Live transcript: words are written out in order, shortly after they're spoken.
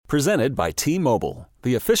Presented by T-Mobile,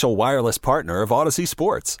 the official wireless partner of Odyssey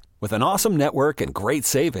Sports. With an awesome network and great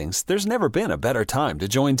savings, there's never been a better time to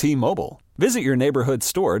join T-Mobile. Visit your neighborhood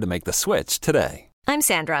store to make the switch today. I'm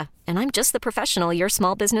Sandra, and I'm just the professional your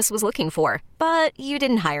small business was looking for. But you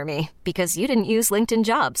didn't hire me because you didn't use LinkedIn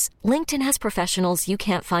Jobs. LinkedIn has professionals you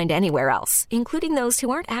can't find anywhere else, including those who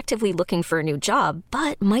aren't actively looking for a new job,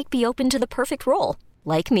 but might be open to the perfect role,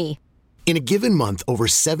 like me. In a given month, over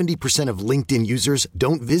 70% of LinkedIn users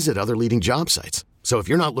don't visit other leading job sites. So if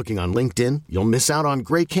you're not looking on LinkedIn, you'll miss out on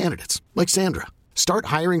great candidates like Sandra. Start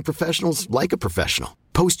hiring professionals like a professional.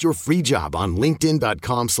 Post your free job on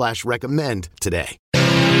linkedin.com/recommend today.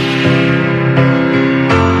 Slip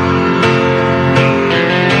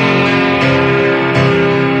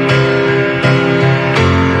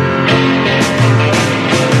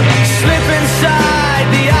inside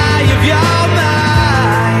the eye of your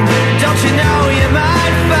mind. Don't you know you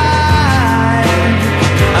might find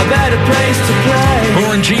a better place to play?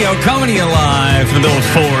 Boomer and Gio coming to you live from the old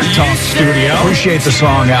Ford Talk Studio. Appreciate the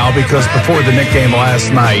song, Al, because before the Knick game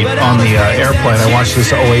last night on the airplane, I watched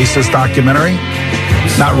this Oasis documentary,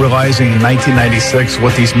 not realizing in 1996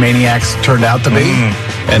 what these maniacs turned out to be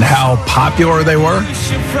and how popular they were.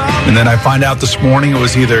 And then I find out this morning it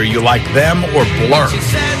was either you like them or Blur.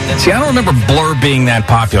 See, I don't remember Blur being that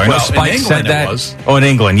popular. I know Spike said that. Was. Oh, in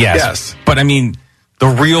England, yes. Yes. But I mean, the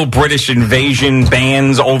real British invasion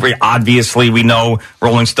bands over, obviously we know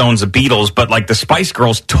Rolling Stones, the Beatles, but like the Spice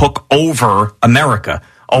Girls took over America.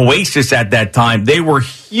 Oasis at that time, they were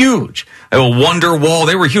huge. Wonderwall,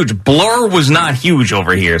 they were huge. Blur was not huge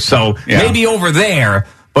over here, so maybe over there,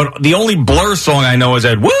 but the only Blur song I know is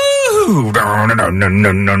that, woo! Well,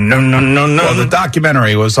 the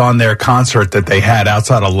documentary was on their concert that they had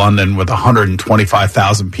outside of London with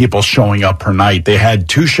 125,000 people showing up per night. They had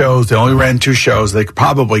 2 shows. They only ran 2 shows. They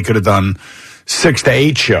probably could have done 6 to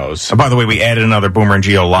 8 shows. Oh, by the way, we added another Boomer and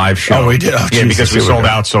Gio live show. Oh, we did? Oh, yeah, because we sold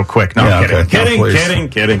out so quick. No, yeah, kidding.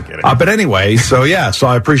 But anyway, so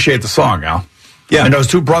I appreciate the song, Al. Yeah. And those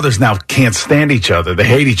 2 brothers now can't stand each other. They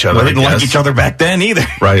hate each other. Well, they didn't like each other back then either.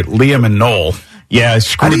 Right, Liam and Noel. Yeah,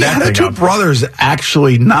 screw that How did 2 brothers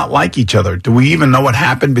actually not like each other? Do we even know what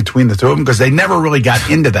happened between the 2 of them? Because they never really got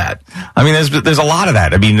into that. I mean, there's a lot of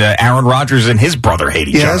that. I mean, Aaron Rodgers and his brother hate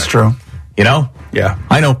each other. Yeah, that's true. You know? Yeah.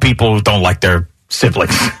 I know people who don't like their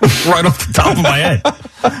siblings right off the top of my head.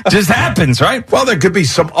 Just happens, right? Well, there could be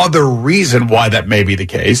some other reason why that may be the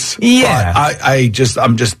case. Yeah.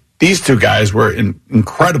 But these 2 guys were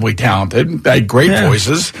incredibly talented. They had great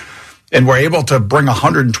voices. And were able to bring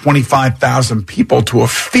 125,000 people to a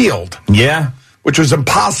field. Yeah. Which was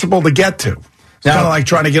impossible to get to. It's kind of like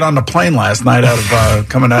trying to get on the plane last night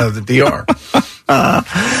coming out of the DR.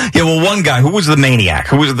 One guy, who was the maniac?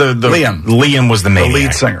 Who was the Liam. Liam was the maniac. The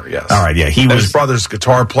lead singer, yes. All right, yeah. His brother's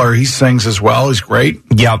guitar player. He sings as well. He's great.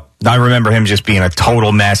 Yep. I remember him just being a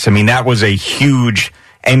total mess. I mean, that was a huge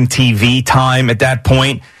MTV time at that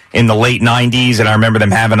point. In the late 90s, and I remember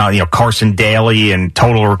them having Carson Daly and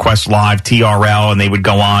Total Request Live, TRL, and they would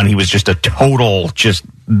go on. He was just a total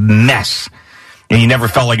mess. And you never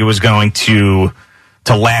felt like it was going to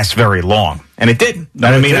last very long. And it did. No,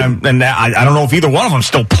 I don't know if either one of them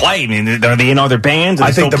still play. I mean, are they in other bands?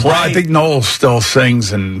 I think Noel still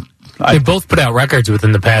sings, and they both put out records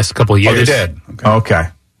within the past couple of years. Oh, they did? Okay.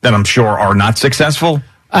 Then I'm sure are not successful.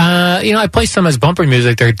 I play some as bumper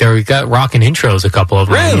music. They got rockin' intros, a couple of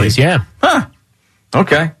them. Really? Yeah. Huh.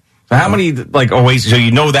 Okay. So how many, Oasis, so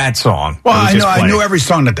you know that song? Well, I knew every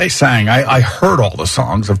song that they sang. I heard all the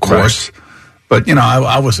songs, of course. Right. But,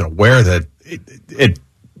 I wasn't aware that it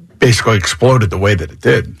basically exploded the way that it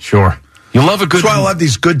did. Sure. You love a good... That's why I love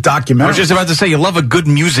these good documentaries. I was just about to say, you love a good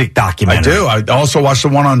music documentary. I do. I also watched the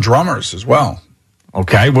one on drummers as well.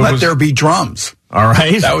 Okay. Let There Be Drums. All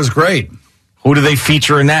right. That was great. Who do they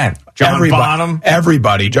feature in that? John Bonham?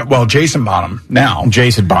 Everybody. Well, Jason Bonham now.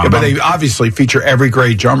 Jason Bonham. Yeah, but they obviously feature every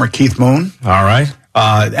great drummer, Keith Moon. All right.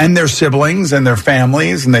 And their siblings and their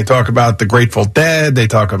families. And they talk about the Grateful Dead. They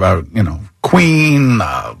talk about, Queen,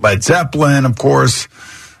 Led Zeppelin, of course.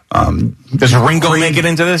 Does Ringo make it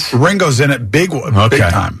into this? Ringo's in it big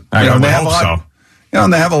time. I they hope so.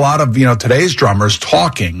 And they have a lot of, today's drummers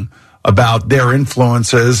talking about their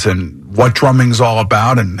influences and what drumming's all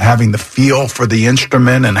about and having the feel for the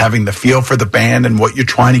instrument and having the feel for the band and what you're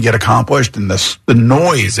trying to get accomplished and the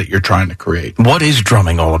noise that you're trying to create. What is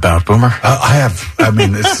drumming all about, Boomer?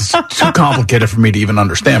 This is too complicated for me to even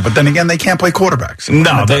understand. But then again, they can't play quarterbacks.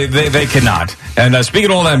 No, they cannot. And speaking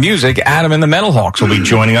of all that music, Adam and the Metal Hawks will be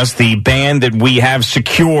joining us, the band that we have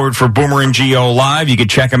secured for Boomer and Gio Live. You can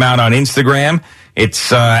check them out on Instagram.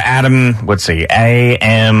 It's Adam,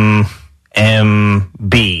 AMMB.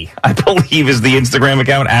 I believe is the Instagram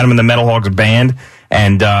account, Adam and the Metalhawks Band.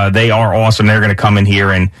 And they are awesome. They're going to come in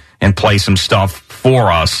here and play some stuff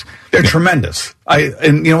for us. They're tremendous.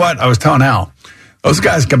 And you know what? I was telling Al, those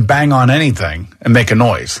guys can bang on anything and make a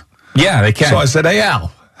noise. Yeah, they can. So I said, hey,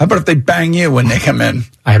 Al, how about if they bang you when they come in?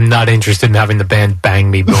 I am not interested in having the band bang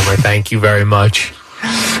me, Boomer. Thank you very much.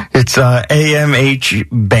 It's AMH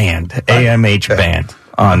Band. AMH Band.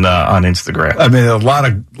 On Instagram. I mean, a lot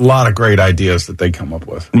of great ideas that they come up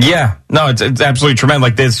with. Yeah, no, it's absolutely tremendous.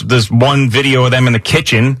 Like this one video of them in the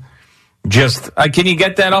kitchen. Just can you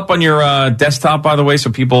get that up on your desktop, by the way,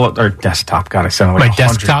 so people or desktop? God, I sound like my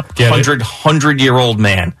desktop. 100-year-old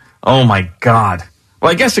man. Oh my God.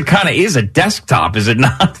 Well, I guess it kind of is a desktop, is it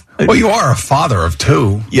not? Well, you are a father of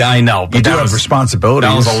two. Yeah, I know. But you do have responsibilities.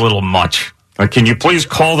 That was a little much. Can you please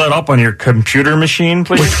call that up on your computer machine,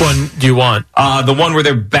 please? Which one do you want? The one where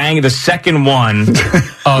they're banging, the second one,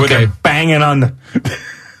 where they're banging on the...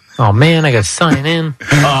 Oh, man, I got to sign in.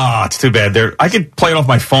 Oh, it's too bad. I could play it off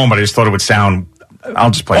my phone, but I just thought it would sound...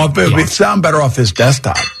 I'll just play it. It would sound better off his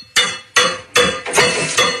desktop.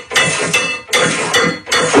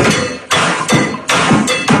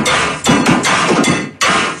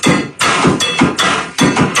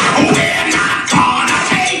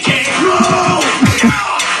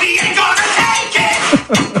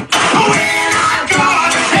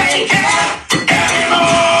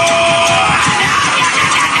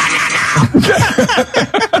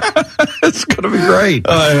 It's going to be great.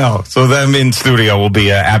 I know. So them in studio will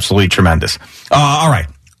be absolutely tremendous. All right.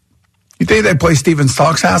 You think they play Stevens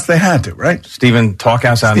Talk's House? They had to, right? Stevens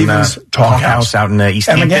Talkhouse out in East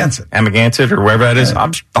Amagansett or wherever that is.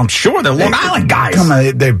 Yeah. I'm sure they're Long Island guys. Come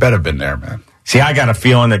on, they better have been there, man. See, I got a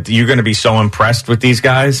feeling that you're going to be so impressed with these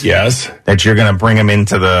guys. Yes. That you're going to bring them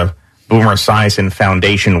into the Boomer Esiason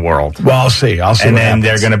Foundation world. Well, I'll see. And then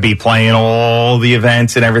they're going to be playing all the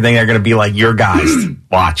events and everything. They're going to be like your guys.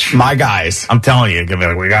 Watch. My guys. I'm telling you.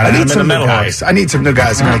 We got to some new guys. I need some new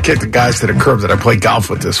guys. I'm going to kick the guys to the curb that I played golf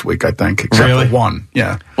with this week, I think. Except for one.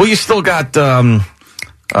 Yeah. Well, you still got,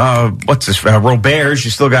 what's this? Roberts.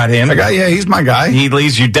 You still got him. He's my guy. He's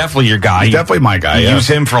definitely your guy. He's definitely my guy. You use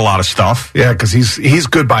him for a lot of stuff. Yeah, because he's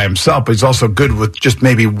good by himself, but he's also good with just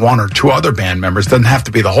maybe one or two other band members. Doesn't have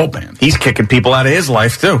to be the whole band. He's kicking people out of his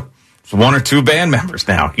life, too. It's one or two band members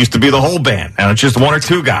now. Used to be the whole band. Now it's just one or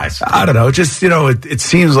two guys. I don't know. Just, it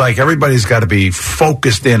seems like everybody's got to be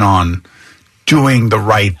focused in on doing the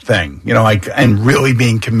right thing, and really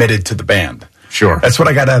being committed to the band. Sure. That's what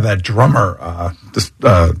I got out of that drummer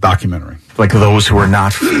documentary. Like those who are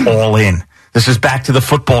not all in. This is back to the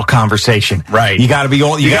football conversation. Right. You got to be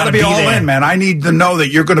all You got to be all there. In, man. I need to know that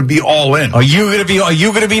you're going to be all in. Are you going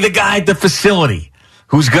to be the guy at the facility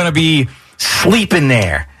who's going to be sleeping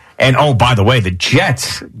there? And oh, by the way, the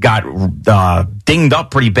Jets got dinged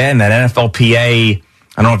up pretty bad in that NFLPA.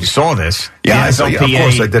 I don't know if you saw this. Yeah, of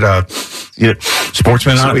course I did a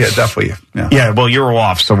sportsman on it. Yeah, definitely. Yeah, well, you were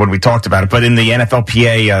off, so when we talked about it. But in the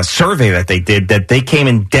NFLPA survey that they did, that they came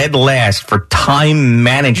in dead last for time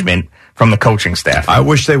management from the coaching staff. I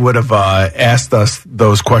wish they would have asked us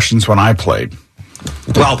those questions when I played.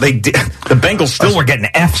 Well, they did. The Bengals still were getting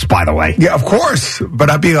Fs, by the way. Yeah, of course.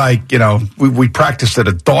 But I'd be like, we practiced at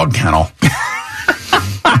a dog kennel.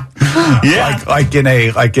 Yeah, like in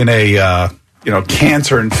a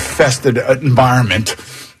cancer-infested environment.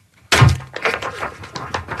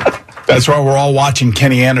 That's why we're all watching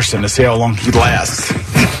Kenny Anderson to see how long he lasts.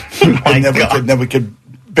 And then we could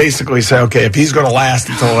basically say, okay, if he's going to last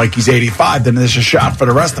until he's 85, then there's a shot for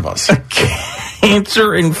the rest of us.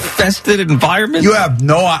 Cancer-infested environment? You have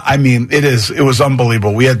it was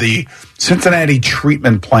unbelievable. We had the Cincinnati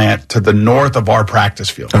treatment plant to the north of our practice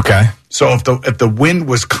field. Okay. So if the wind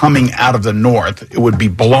was coming out of the north, it would be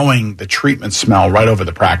blowing the treatment smell right over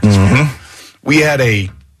the practice field. We had a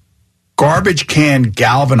garbage can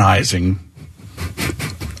galvanizing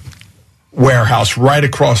warehouse right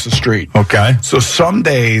across the street. Okay. So some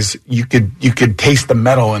days you could taste the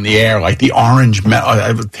metal in the air, like the orange metal.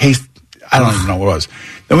 I would taste. I don't even know what it was.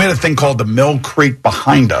 Then we had a thing called the Mill Creek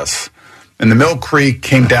behind us. And the Mill Creek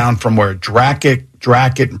came down from where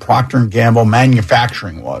Drackett and Procter & Gamble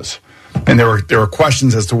manufacturing was. And there were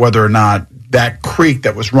questions as to whether or not that creek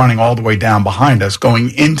that was running all the way down behind us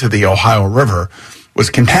going into the Ohio River was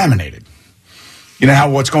contaminated. You know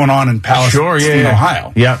what's going on in Palestine,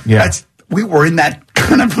 Ohio? Yeah. We were in that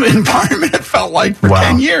kind of environment, it felt like, for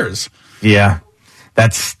 10 years. Yeah.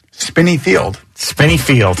 That's Spinney Field. Spinney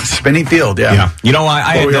Field, yeah. We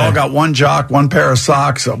all got one jock, one pair of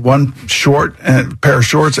socks, one pair of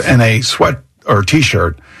shorts, and a sweat or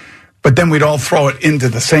T-shirt. But then we'd all throw it into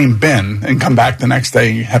the same bin and come back the next day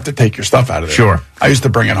and you have to take your stuff out of there. Sure. I used to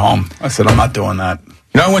bring it home. I said, I'm not doing that.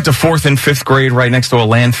 I went to 4th and 5th grade right next to a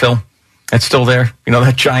landfill. That's still there. You know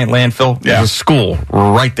that giant landfill? Yeah. There's a school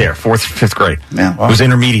right there, 4th, 5th grade. Yeah, well. It was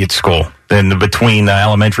intermediate school, then between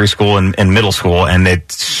elementary school and middle school, and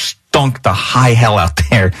it stunk the high hell out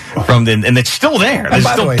there. And it's still there. They're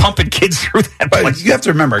still pumping kids through that place. But you have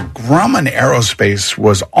to remember, Grumman Aerospace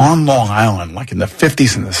was on Long Island, like in the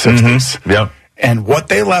 50s and the 60s. Mm-hmm. Yep. And what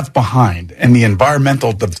they left behind and the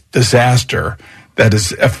environmental disaster that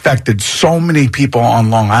has affected so many people on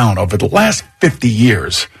Long Island over the last 50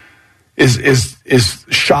 years is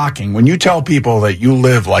shocking. When you tell people that you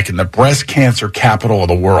live like in the breast cancer capital of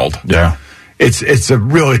the world. Yeah. It's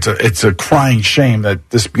a crying shame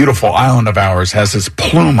that this beautiful island of ours has this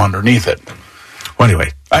plume underneath it. Well,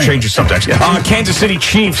 anyway, change the subject. Yeah. Kansas City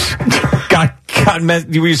Chiefs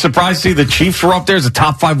were you surprised to see the Chiefs were up there as the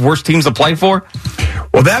top 5 worst teams to play for?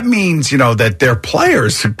 Well, that means, that their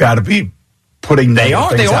players have got to be putting They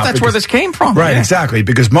are. That's where this came from. Right, exactly.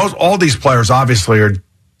 Because all these players obviously are,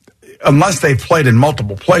 unless they've played in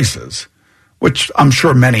multiple places, which I'm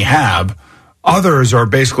sure many have, others are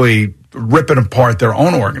basically ripping apart their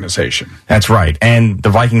own organization. That's right. And the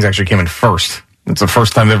Vikings actually came in first. It's the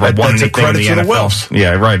first time they've ever won anything in the NFL. Wills.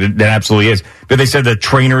 Yeah, right. It absolutely is. But they said the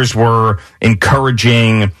trainers were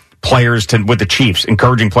encouraging players with the Chiefs,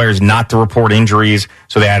 encouraging players not to report injuries.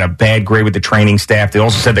 So they had a bad grade with the training staff. They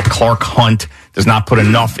also said that Clark Hunt does not put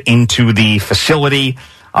enough into the facility.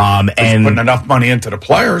 And putting enough money into the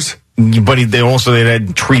players. But they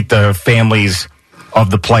didn't treat the families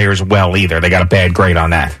of the players well either. They got a bad grade on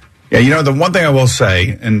that. Yeah, the one thing I will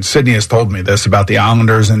say, and Sydney has told me this about the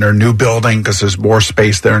Islanders and their new building, because there's more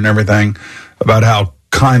space there and everything, about how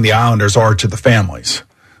kind the Islanders are to the families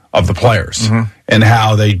of the players, and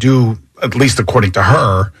how they do, at least according to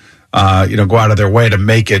her, go out of their way to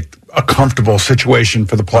make it a comfortable situation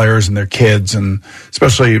for the players and their kids, and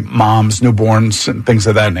especially moms, newborns, and things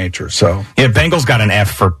of that nature. So yeah, Bengals got an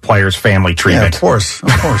F for players' family treatment. Yeah, of course.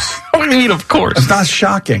 What do you mean, of course? It's not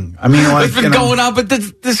shocking. I mean, it's been going on, but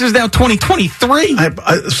this is now 2023.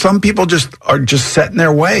 Some people are set in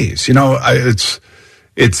their ways.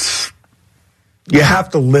 It's you have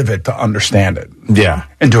to live it to understand it. Yeah,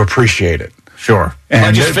 and to appreciate it. Sure. And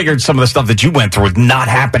I just figured some of the stuff that you went through was not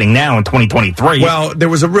happening now in 2023. Well, there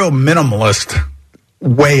was a real minimalist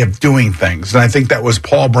way of doing things. And I think that was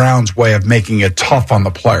Paul Brown's way of making it tough on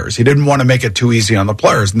the players. He didn't want to make it too easy on the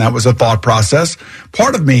players. And that was a thought process.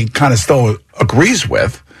 Part of me kind of still agrees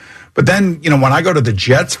with. But then, when I go to the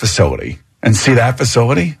Jets facility and see that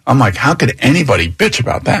facility, I'm like, how could anybody bitch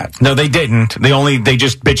about that? No, they didn't. They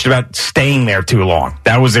just bitched about staying there too long.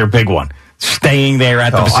 That was their big one. Staying there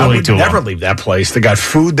at the facility too long. I would never leave that place. They got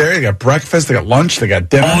food there. They got breakfast. They got lunch. They got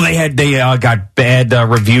dinner. Oh, they got bad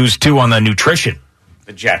reviews too on the nutrition.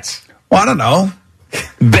 The Jets. Well, I don't know.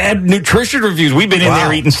 Bad nutrition reviews. We've been in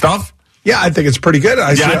there eating stuff. Yeah, I think it's pretty good.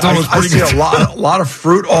 I see a lot of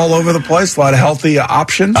fruit all over the place. A lot of healthy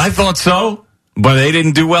options. I thought so. But they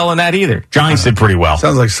didn't do well in that either. Giants did pretty well.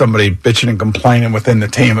 Sounds like somebody bitching and complaining within the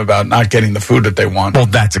team about not getting the food that they want. Well,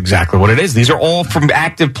 that's exactly what it is. These are all from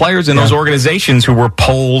active players in those organizations who were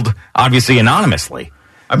polled, obviously, anonymously.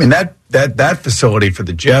 I mean, that facility for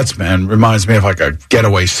the Jets, man, reminds me of like a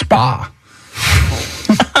getaway spa.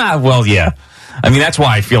 Well, yeah. I mean, that's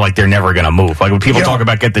why I feel like they're never going to move. Like when people talk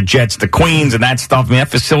about get the Jets, the Queens, and that stuff, I mean, that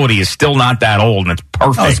facility is still not that old, and it's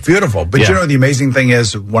perfect. Oh, it's beautiful. But the amazing thing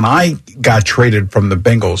is, when I got traded from the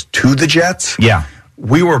Bengals to the Jets,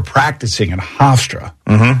 we were practicing in Hofstra.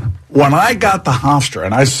 Mm-hmm. When I got to Hofstra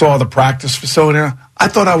and I saw the practice facility, I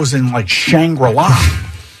thought I was in like Shangri-La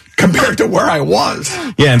compared to where I was.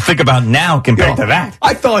 Yeah, and think about now compared to that.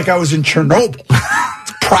 I felt like I was in Chernobyl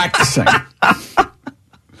practicing.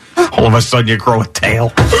 All of a sudden, you grow a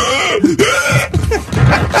tail.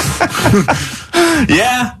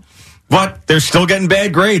 Yeah, but they're still getting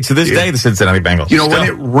bad grades to this day, the Cincinnati Bengals. When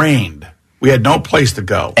it rained, we had no place to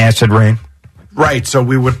go. Acid rain. Right, so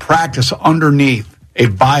we would practice underneath a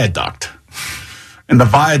viaduct. And the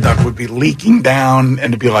viaduct would be leaking down,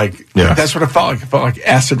 and it'd be like, that's what it felt like. It felt like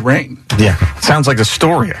acid rain. Yeah, sounds like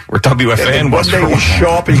Astoria, where WFAN was. One day you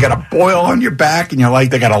show up and you got a boil on your back, and you're like,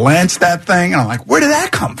 they got to lance that thing. And I'm like, where did that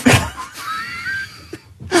come from?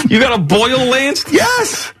 You got a boil lanced?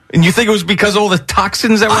 Yes. And you think it was because of all the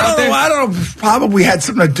toxins that were out there? I don't know. Probably had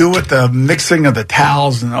something to do with the mixing of the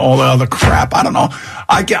towels and all the other crap. I don't know.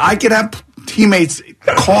 I could have teammates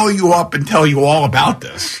call you up and tell you all about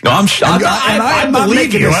this. No, I am not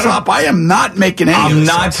making this up. I am not making any of this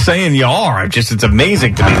I'm not saying you are. It's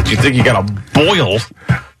amazing to me that you think you got a boil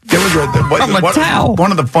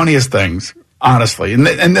One of the funniest things, honestly, and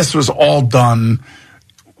this was all done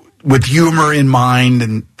with humor in mind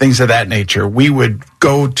and things of that nature. We would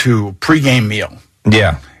go to a pregame meal.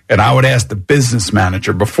 Yeah. And I would ask the business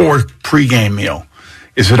manager before pregame meal,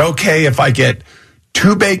 is it okay if I get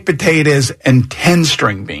 2 baked potatoes and 10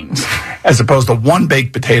 string beans, as opposed to 1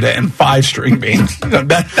 baked potato and 5 string beans?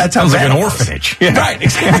 That sounds like an orphanage. Yeah. Right,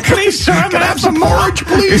 exactly. Please, sir, I'm going to have some porridge,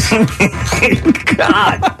 please.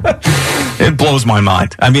 God. It blows my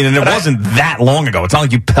mind. I mean, and it wasn't that long ago. It's not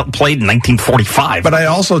like you played in 1945. But I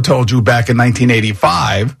also told you back in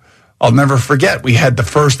 1985, I'll never forget, we had the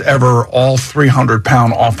first ever all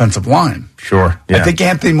 300-pound offensive line. Sure. Yeah. I think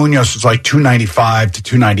Anthony Munoz was like 295 to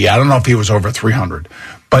 290. I don't know if he was over 300.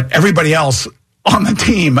 But everybody else on the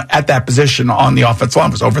team at that position on the offensive line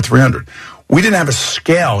was over 300. We didn't have a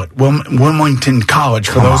scale at Wilmington College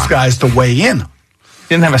for those guys to weigh in.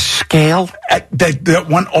 Didn't have a scale? That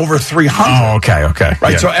went over 300. Oh, okay.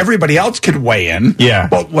 Right, yeah. so everybody else could weigh in. Yeah.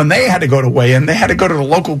 But when they had to go to weigh in, they had to go to the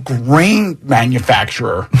local grain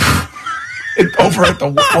manufacturer. Over at the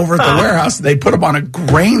warehouse, they put them on a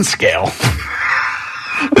grain scale.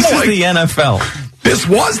 This is the NFL. This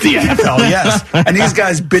was the NFL, yes. And these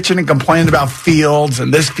guys bitching and complaining about fields,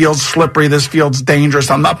 and this field's slippery, this field's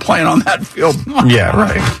dangerous. I'm not playing on that field. Yeah,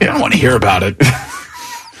 right. I don't want to hear about it.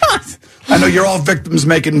 I know you're all victims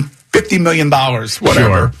making $50 million,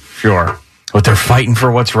 whatever. Sure. But they're fighting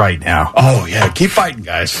for what's right now. Oh, yeah. Keep fighting,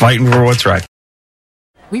 guys. Fighting for what's right.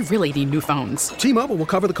 We really need new phones. T-Mobile will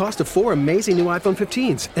cover the cost of 4 amazing new iPhone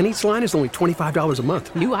 15s, and each line is only $25 a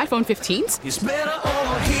month. New iPhone 15s? It's better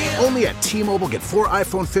over here. Only at T-Mobile, get 4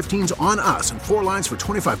 iPhone 15s on us and 4 lines for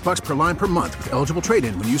 $25 per line per month with eligible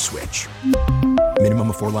trade-in when you switch. Minimum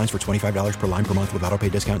of 4 lines for $25 per line per month with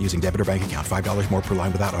autopay discount using debit or bank account. $5 more per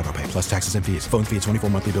line without autopay, plus taxes and fees. Phone fee at 24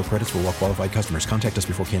 monthly bill credits for well-qualified customers. Contact us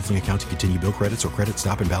before canceling account to continue bill credits or credit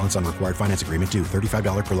stop and balance on required finance agreement due.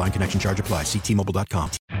 $35 per line connection charge applies. See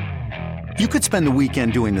T-Mobile.com. You could spend the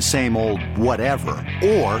weekend doing the same old whatever,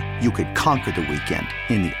 or you could conquer the weekend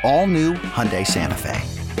in the all-new Hyundai Santa Fe.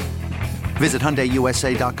 Visit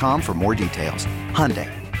HyundaiUSA.com for more details. Hyundai,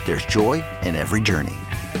 there's joy in every journey.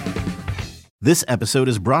 This episode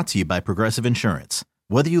is brought to you by Progressive Insurance.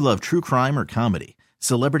 Whether you love true crime or comedy,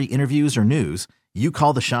 celebrity interviews or news, you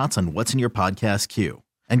call the shots on what's in your podcast queue.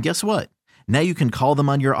 And guess what? Now you can call them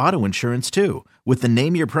on your auto insurance too, with the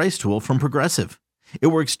Name Your Price tool from Progressive. It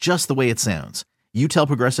works just the way it sounds. You tell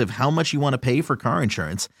Progressive how much you want to pay for car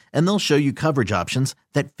insurance, and they'll show you coverage options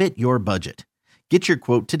that fit your budget. Get your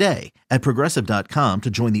quote today at Progressive.com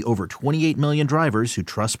to join the over 28 million drivers who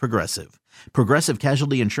trust Progressive. Progressive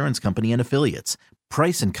Casualty Insurance Company and Affiliates.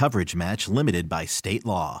 Price and coverage match limited by state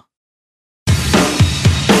law.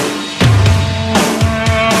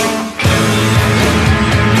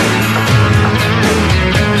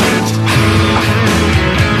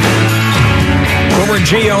 Over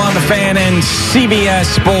Gio on the Fan and CBS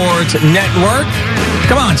Sports Network.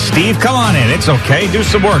 Come on, Steve. Come on in. It's okay. Do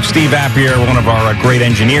some work. Steve Appier, one of our great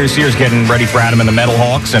engineers here, is getting ready for Adam and the Metal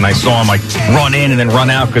Hawks. And I saw him run in and then run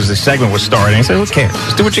out because the segment was starting. I said, who cares?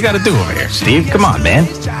 Just do what you got to do over here, Steve. Come on, man.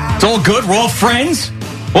 It's all good. We're all friends.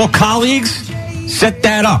 All colleagues. Set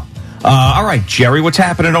that up. All right, Jerry, what's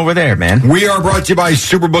happening over there, man? We are brought to you by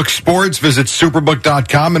Superbook Sports. Visit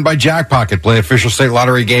superbook.com and by Jackpocket. Play official state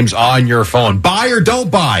lottery games on your phone. Buy or don't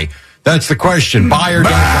buy? That's the question. Buy or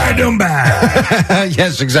don't buy?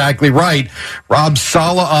 Yes, exactly right. Rob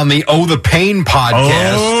Saleh on the Oh the Pain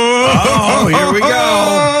podcast. Oh, here we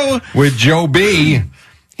go. With Joe B.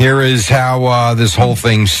 Here is how this whole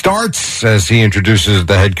thing starts as he introduces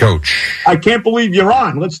the head coach. I can't believe you're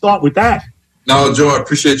on. Let's start with that. No, Joe, I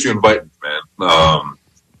appreciate you inviting me, man.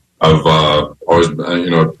 I've always,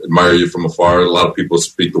 admire you from afar. A lot of people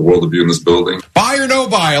speak the world of you in this building. Buy or no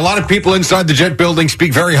buy? A lot of people inside the Jet building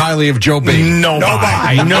speak very highly of Joe B. No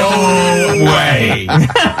buy. No way.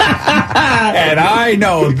 And I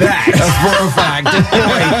know that for a fact. For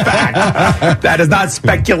a fact. That is not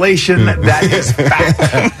speculation. That is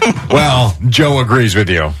fact. Well, Joe agrees with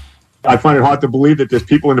you. I find it hard to believe that there's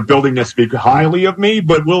people in the building that speak highly of me,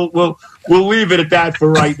 but we'll leave it at that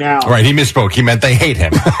for right now. Right, he misspoke. He meant they hate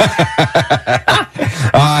him.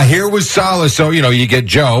 Here was Saleh. So, you get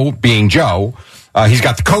Joe being Joe. He's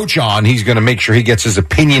got the coach on. He's going to make sure he gets his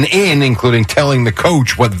opinion in, including telling the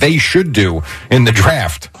coach what they should do in the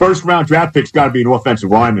draft. First round draft pick's got to be an offensive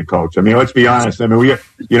lineman, coach. I mean, let's be honest. I mean, we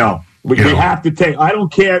have to take. I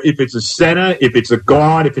don't care if it's a center, if it's a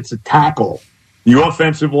guard, if it's a tackle. The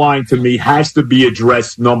offensive line, to me, has to be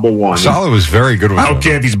addressed number one. Saleh was very good with I don't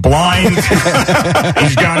care if he's blind.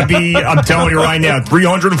 He's got to be, I'm telling you right now,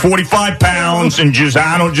 345 pounds and just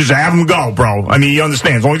have him go, bro. I mean, he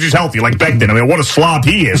understands. As long as he's healthy, like Becton. I mean, what a slob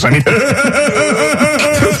he is. I mean,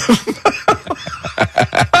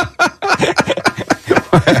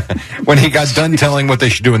 when he got done telling what they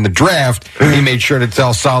should do in the draft, he made sure to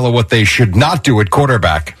tell Saleh what they should not do at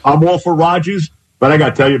quarterback. I'm all for Rodgers, but I got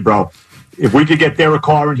to tell you, bro, if we could get Derek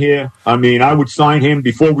Carr in here, I mean, I would sign him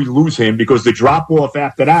before we lose him because the drop-off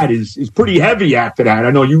after that is pretty heavy after that.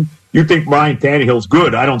 I know you think Ryan Tannehill's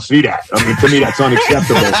good. I don't see that. I mean, to me, that's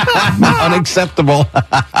unacceptable. Unacceptable.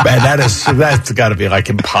 Man, that's got to be, like,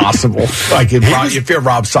 impossible. Like, if you're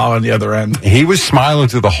Rob Saleh on the other end. He was smiling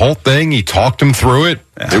through the whole thing. He talked him through it.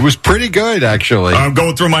 Yeah. It was pretty good, actually. I'm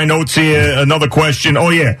going through my notes here. Another question. Oh,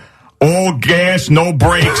 yeah. All gas, no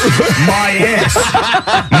brakes. My ass.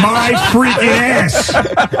 My freaking ass.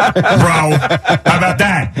 Bro, how about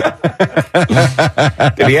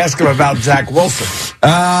that? Did he ask him about Zach Wilson?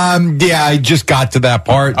 Yeah, I just got to that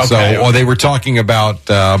part. Okay. Or they were talking about,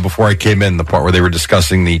 before I came in, the part where they were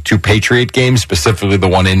discussing the 2 Patriot games, specifically the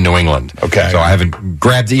one in New England. Okay. So I haven't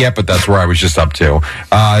grabbed it yet, but that's where I was just up to.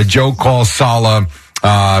 Joe calls Saleh,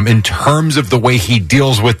 in terms of the way he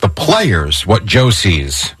deals with the players, what Joe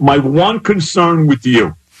sees. My one concern with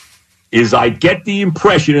you is I get the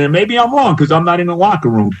impression, and maybe I'm wrong because I'm not in the locker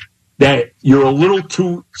room, that you're a little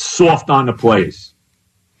too soft on the players.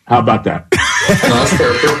 How about that? No, that's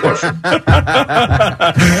fair question.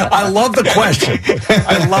 I love the question.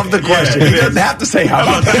 He doesn't have to say how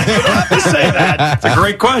about that. He doesn't have to say that. It's a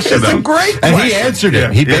great question. It's a great question. And he answered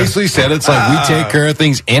it. He basically said it's like we take care of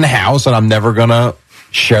things in-house, and I'm never going to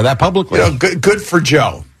share that publicly. You know, good for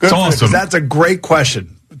Joe. It's awesome. That's a great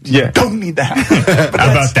question. Yeah. Don't need that.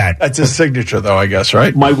 How about that? That's his signature, though, I guess,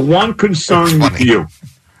 right? My one concern with you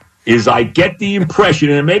is I get the impression,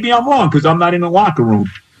 and maybe I'm wrong because I'm not in the locker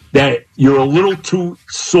room, that you're a little too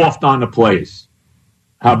soft on the players.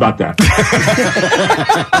 How about that?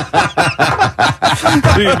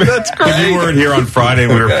 That's great. If you weren't here on Friday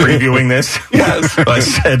and we were previewing this, yes, I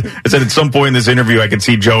said at some point in this interview I could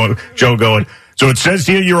see Joe going, so it says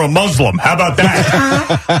here you're a Muslim. How about that?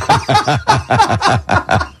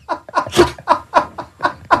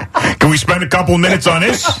 Can we spend a couple of minutes on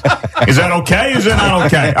this? Is that okay? Is it not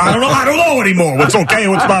okay? I don't know anymore. What's okay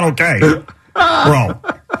and what's not okay. Bro.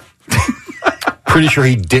 Pretty sure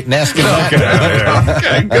he didn't ask him that.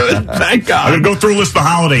 Okay, good. Thank God. I'm going to go through a list of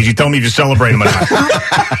holidays. You tell me if you celebrate them or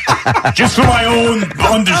not. Just for my own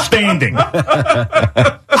understanding.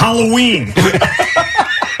 Halloween.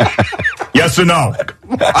 Yes or no?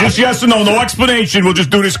 Just yes or no. No explanation. We'll just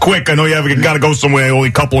do this quick. I know you got to go somewhere. Only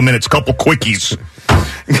a couple of minutes. Couple quickies.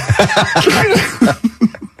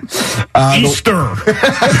 Easter.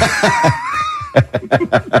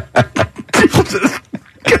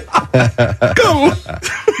 Go.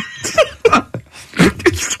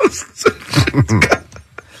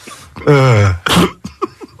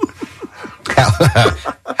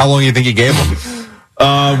 How long do you think you gave him?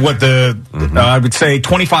 I would say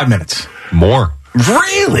 25 minutes. More.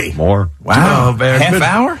 Really? More. Wow. Half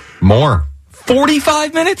hour? More.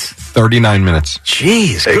 45 minutes? 39 minutes.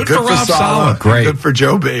 Jeez. Good for Rob Saleh. Great. Good for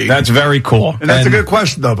Joe B. That's very cool. And that's a good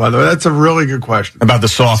question, though, by the way. That's a really good question. About the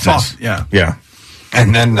softness. Yeah.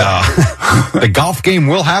 And then the golf game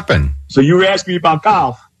will happen. So you were asking me about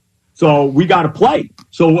golf. So we got to play.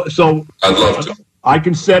 So I'd love to. I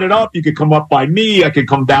can set it up. You can come up by me. I can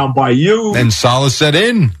come down by you. And Saleh set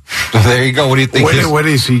in. So there you go. What do you think? Wait till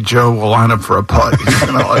you see Joe will line up for a putt. He's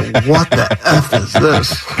going to like, what the F is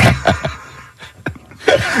this?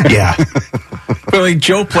 Yeah. But like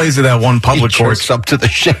Joe plays at that one public course up to the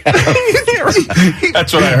shaft.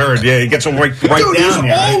 That's what I heard. Yeah, he gets right Dude, down he's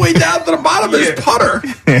here. all the way down to the bottom of his putter.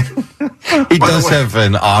 He does have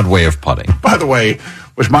an odd way of putting. By the way,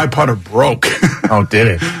 which my putter broke. Oh, did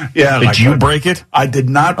it? Yeah. Did you break it? I did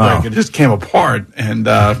not break it. It just came apart and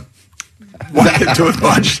won't get to it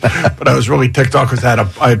much. But I was really ticked off because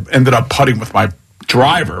I ended up putting with my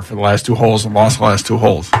driver for the last 2 holes and lost the last 2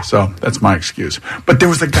 holes. So that's my excuse. But there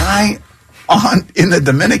was a guy in the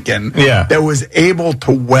Dominican that was able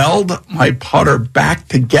to weld my putter back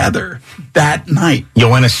together that night.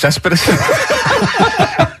 Yoenis Cespedes?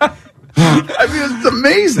 I mean, it's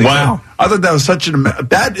amazing. amazing. Wow. I thought that was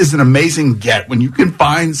that is an amazing get when you can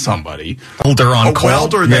find somebody,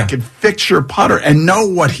 welder that can fix your putter and know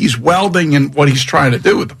what he's welding and what he's trying to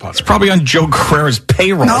do with the putter. It's probably on Joe Carrera's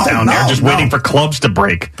payroll down there, just waiting for clubs to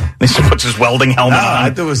break. He puts his welding helmet on. I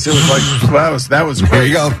thought it was like that was great. There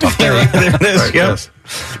you go. There it is. Right, yes.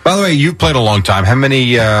 By the way, you've played a long time. How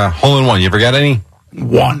many hole-in-one? You ever got any?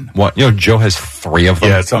 One. What? Joe has 3 of them.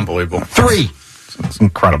 Yeah, it's unbelievable. 3. It's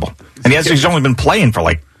incredible. And he's only been playing for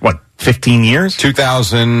 15 years?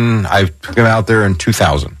 2000. I took him out there in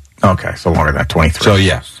 2000. Okay, so longer than that, 23. So,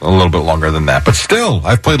 yes, a little bit longer than that. But still,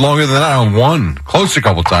 I've played longer than that on one. Close a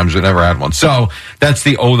couple times, but never had one. So, that's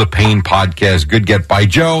the Oh the Pain podcast. Good get by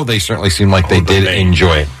Joe. They certainly seem like they did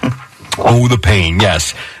enjoy it. Oh, the pain,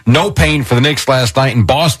 yes. No pain for the Knicks last night in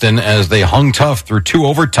Boston as they hung tough through 2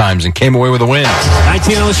 overtimes and came away with a win.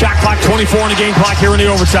 19 on the shot clock, 24 on the game clock here in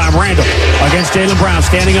the overtime. Randall against Jaylen Brown,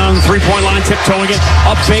 standing on the three-point line, tiptoeing it,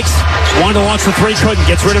 up fakes, wanted to launch the three, couldn't,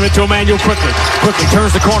 gets rid of it to Emmanuel quickly,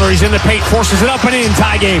 turns the corner, he's in the paint, forces it up and in,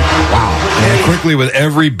 tie game. Wow. And quickly with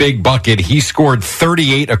every big bucket, he scored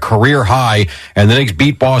 38, a career high, and the Knicks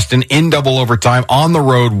beat Boston in double overtime on the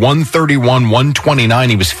road, 131-129.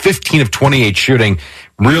 He was 15 of 28 shooting.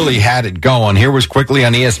 Really had it going. Here was quickly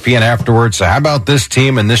on ESPN afterwards. So how about this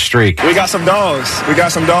team and this streak? We got some dogs.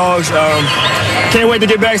 Can't wait to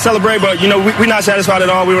get back and celebrate, but, we're not satisfied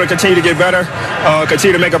at all. We want to continue to get better,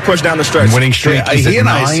 continue to make a push down the stretch. Winning streak is he and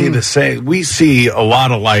 9? I see the same. We see a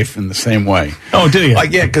lot of life in the same way. Oh, do you?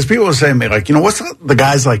 Because people will say to me, what's the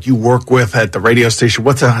guys you work with at the radio station?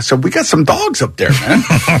 I said, we got some dogs up there, man.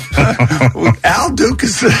 Al Duke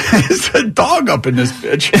is a dog up in this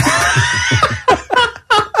bitch.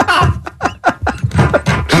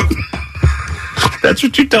 That's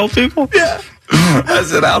what you tell people? Yeah. I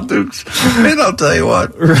said, Al Dukes. And I'll tell you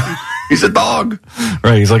what, he's a dog.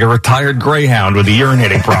 Right, he's like a retired greyhound with a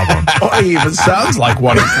urinating problem. Oh, he even sounds like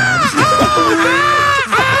one at times.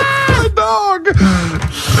 Dog.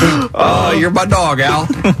 Oh, you're my dog, Al.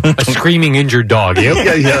 A screaming injured dog. Yep.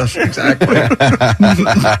 Yeah, yes, exactly.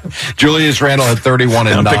 Julius Randle had 31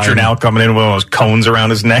 and 9. I'm picturing Al coming in with one of those cones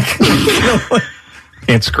around his neck.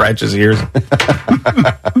 Can't scratch his ears.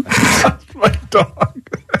 My dog.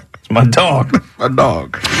 It's my dog. My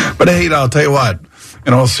dog. But hey, I'll tell you what,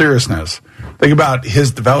 in all seriousness, think about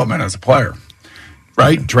his development as a player.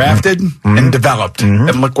 Right? Drafted and developed.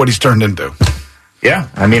 And look what he's turned into. Yeah,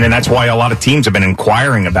 and that's why a lot of teams have been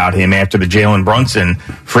inquiring about him after the Jalen Brunson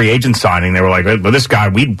free agent signing. They were like, well, this guy,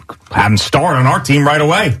 we'd have him start on our team right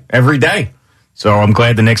away, every day. So I'm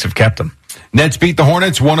glad the Knicks have kept him. Nets beat the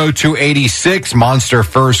Hornets 102-86. Monster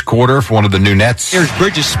first quarter for one of the new Nets. Here's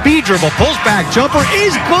Bridges, speed dribble, pulls back, jumper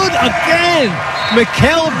is good again.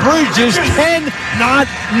 Mikal Bridges cannot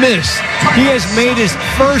miss. He has made his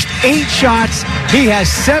first 8 shots. He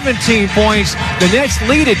has 17 points. The Nets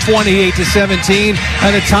lead at 28-17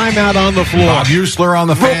 and a timeout on the floor. Bob Usler on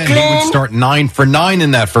the fan. He would start 9 for 9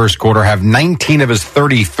 in that first quarter, have 19 of his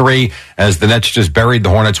 33 as the Nets just buried the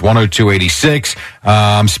Hornets 102-86.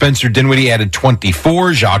 Spencer Dinwiddie added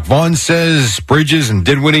 24. Jacques Vaughn says Bridges and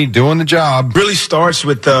Dinwiddie doing the job. Really starts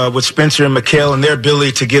with Spencer and Mikal and their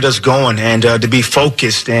ability to get us going and to be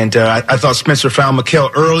focused. And I thought Spencer found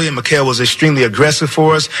Mikal early, and Mikal was extremely aggressive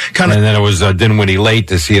for us. And then it was Dinwiddie late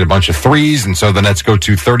to see a bunch of threes, and so the Nets go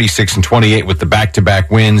to 36-28 with the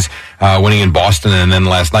back-to-back wins, winning in Boston. And then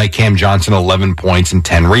last night, Cam Johnson, 11 points and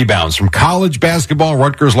 10 rebounds. From college basketball,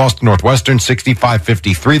 Rutgers lost to Northwestern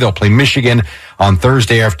 65-53. They'll play Michigan on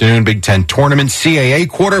Thursday afternoon, Big Ten tournament. CAA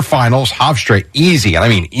quarterfinals, Hofstra easy, and I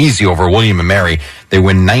mean easy over William & Mary. They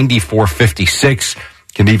win 94-56.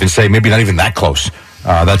 Can even say maybe not even that close.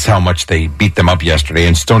 That's how much they beat them up yesterday.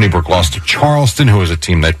 And Stony Brook lost to Charleston, who is a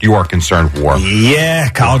team that you are concerned for. Yeah,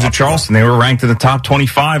 College of Charleston. They were ranked in the top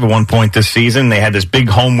 25 at one point this season. They had this big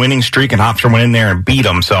home winning streak, and Hofstra went in there and beat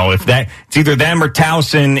them. So if it's either them or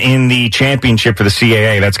Towson in the championship for the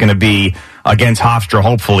CAA, that's going to be against Hofstra,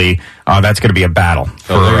 hopefully. That's going to be a battle.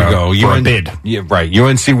 So there you go. For a bid. Yeah, right.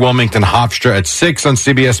 UNC Wilmington, Hofstra at 6 on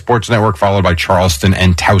CBS Sports Network, followed by Charleston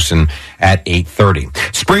and Towson at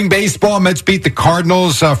 8:30. Spring baseball, Mets beat the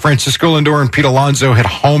Cardinals. Francisco Lindor and Pete Alonso hit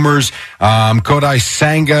homers. Kodai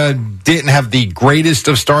Senga didn't have the greatest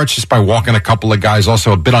of starts just by walking a couple of guys.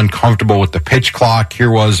 Also a bit uncomfortable with the pitch clock.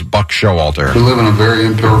 Here was Buck Showalter. We live in a very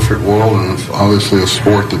imperfect world, and it's obviously a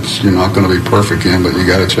sport that's you're not going to be perfect in, but you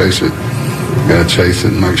got to chase it. You got to chase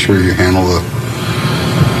it and make sure you handle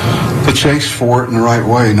the chase for it in the right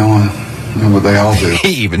way, knowing what they all do. He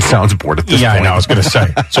even sounds bored at this point. Yeah, I know. I was going to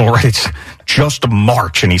say. It's already just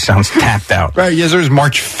March, and he sounds tapped out. Right, Yezer's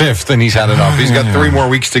March 5th, and he's had enough. He's got 3 more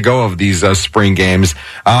weeks to go of these spring games.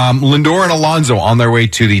 Lindor and Alonso on their way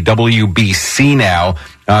to the WBC now.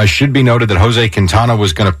 Should be noted that Jose Quintana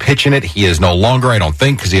was going to pitch in it. He is no longer, I don't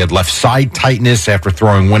think, because he had left side tightness after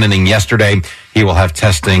throwing one inning yesterday. He will have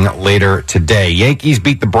testing later today. Yankees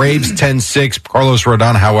beat the Braves 10-6. Carlos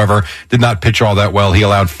Rodon, however, did not pitch all that well. He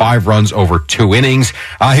allowed 5 runs over 2 innings.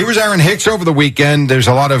 Here was Aaron Hicks over the weekend. There's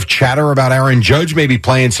a lot of chatter about Aaron Judge maybe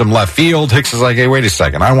playing some left field. Hicks is like, hey, wait a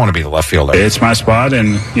second. I want to be the left fielder. It's my spot,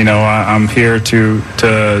 and, I'm here to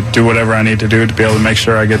do whatever I need to do to be able to make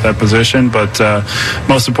sure I get that position. But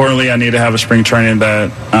most importantly, I need to have a spring training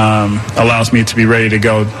that allows me to be ready to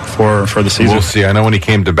go for the season. We'll see. I know when he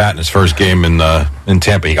came to bat in his first game in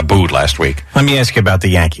Tampa, he got booed last week. Let me ask you about the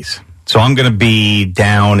Yankees. So I'm going to be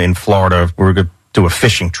down in Florida. We're going to do a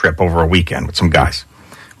fishing trip over a weekend with some guys.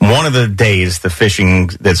 One of the days, the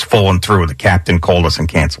fishing that's fallen through, the captain called us and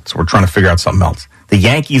canceled. So we're trying to figure out something else. The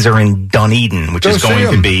Yankees are in Dunedin, which is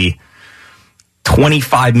going to be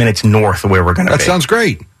 25 minutes north of where we're going to be. That sounds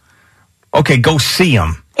great. Okay, go see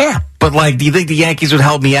them. Yeah. But, do you think the Yankees would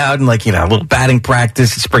help me out in, a little batting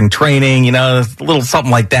practice, spring training, a little something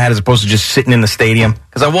like that, as opposed to just sitting in the stadium?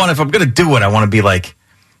 Because if I'm going to do it, I want to be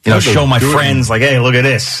show my friends, hey, look at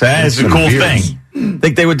this. That's a cool thing.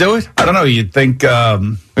 Think they would do it? I don't know. You'd think...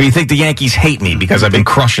 or you think the Yankees hate me because I've been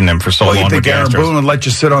crushing them for so long? You think Aaron Boone would let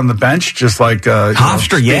you sit on the bench just like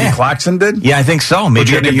Hofstra, Speedy Claxton did? Yeah, I think so.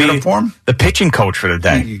 Maybe in a uniform? The pitching coach for the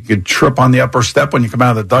day. You could trip on the upper step when you come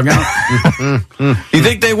out of the dugout. You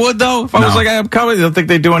think they would, though? If I was I'm coming, you don't think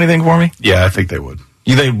they'd do anything for me? Yeah, I think they would.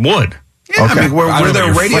 They would? Yeah, okay. We're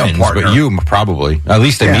their radio friends, partner. But you probably. At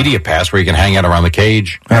least a media pass where you can hang out around the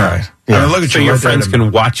cage. All right. Yeah. Look at so your friends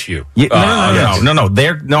can watch you. Yeah, no.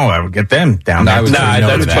 I would get them down there. Look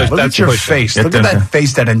at your face. Look at that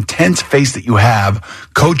face, that intense face that you have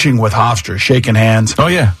coaching with Hofstra, shaking hands. Oh,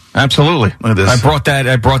 yeah. Absolutely. Look at this. I brought that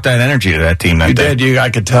energy to that team that day. You did. I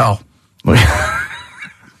could tell.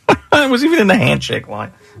 I was even in the handshake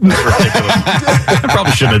line. That's ridiculous. I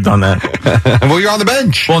probably shouldn't have done that. Well, you're on the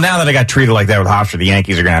bench. Well, now that I got treated like that with Hofstra, the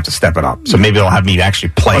Yankees are going to have to step it up. So maybe they'll have me actually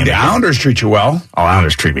play. The Islanders treat you well. Oh,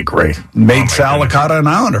 Islanders treat me great. Made Sal Licata an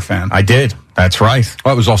Islander fan. I did. That's right.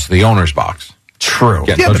 Well, it was also the owner's box. True.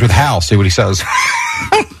 Get in touch with Hal, see what he says.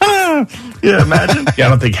 Yeah, imagine. Yeah, I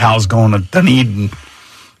don't think Hal's going to Dunedin.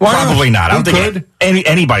 Probably not. I don't think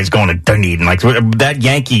anybody's going to Dunedin. That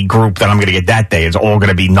Yankee group that I'm going to get that day is all going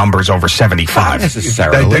to be numbers over 75. Not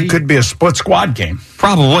necessarily. That could be a split squad game.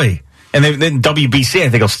 Probably. And then WBC, I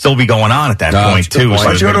think, will still be going on at that point, too. Why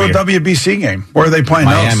don't you go to a WBC game? Where are they playing?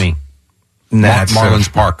 Miami.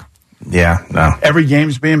 Marlins Park. Yeah, no. Every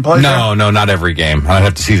game's being played No, not every game. I'd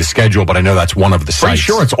have to see the schedule, but I know that's one of the sites. Pretty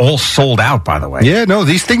sure it's all sold out, by the way. Yeah, no,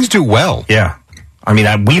 these things do well. Yeah. I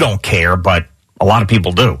mean, we don't care, but a lot of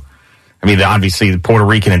people do. I mean, obviously, the Puerto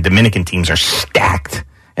Rican and Dominican teams are stacked,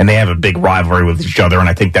 and they have a big rivalry with each other, and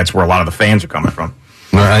I think that's where a lot of the fans are coming from.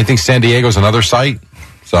 I think San Diego's another site,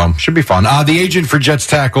 so should be fun. The agent for Jets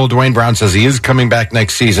tackle, Dwayne Brown, says he is coming back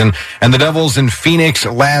next season, and the Devils in Phoenix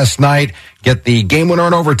last night get the game winner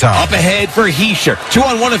in overtime. Up ahead for Hischier.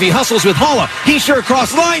 2-on-1 if he hustles with Haula. Hischier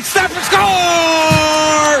across line. Stafford score!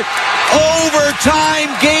 Overtime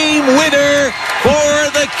game winner for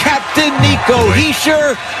the captain, Nico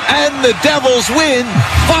Hischier, and the Devils win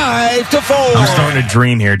 5-4. I'm starting to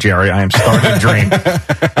dream here, Jerry. I am starting to dream.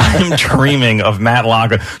 I'm dreaming of Matt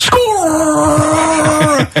Locker. Score!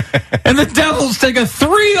 And the Devils take a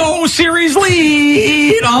 3-0 series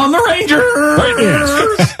lead on the Rangers.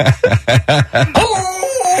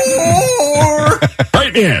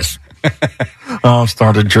 Right, yes. I'm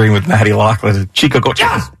starting to dream with Matty Loughlin. Chico goes,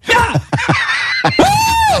 yeah!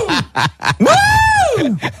 Woo!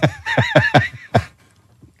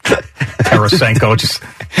 Tarasenko just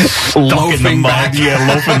stuck in the mud. Yeah,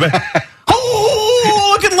 loafing back.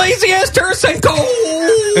 Oh, look at lazy ass Tarasenko!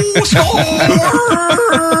 Score!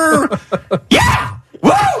 Yeah!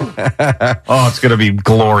 Woo! Oh, it's going to be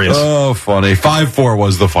glorious. Oh, funny. 5-4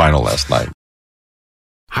 was the final last night.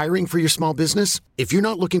 Hiring for your small business? If you're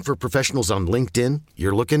not looking for professionals on LinkedIn,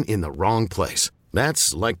 you're looking in the wrong place.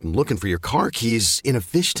 That's like looking for your car keys in a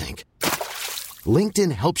fish tank.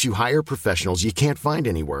 LinkedIn helps you hire professionals you can't find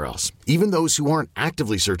anywhere else, even those who aren't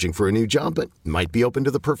actively searching for a new job but might be open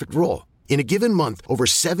to the perfect role. In a given month, over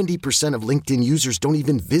 70% of LinkedIn users don't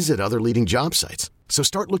even visit other leading job sites. So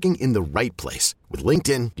start looking in the right place. With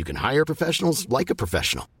LinkedIn, you can hire professionals like a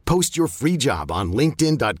professional. Post your free job on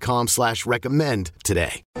linkedin.com/recommend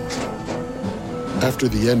today. After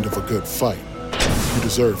the end of a good fight, you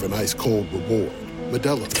deserve an ice-cold reward.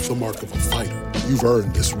 Modelo is the mark of a fighter. You've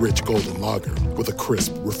earned this rich golden lager with a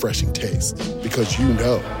crisp, refreshing taste. Because you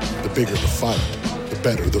know, the bigger the fight, the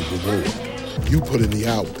better the reward. You put in the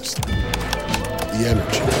hours, the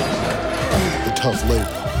energy, the tough labor.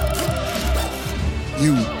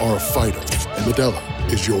 You are a fighter, and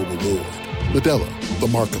Modelo is your reward. Modelo, the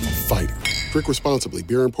mark of a fighter. Drink responsibly.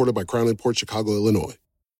 Beer imported by Crown Imports, Chicago, Illinois.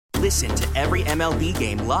 Listen to every MLB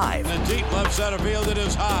game live. In the deep left center field, it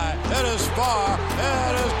is high, it is far,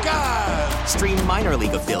 it is gone. Stream minor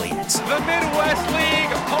league affiliates. The Midwest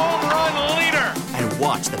League home run leader. And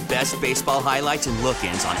watch the best baseball highlights and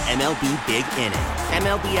look-ins on MLB Big Inning.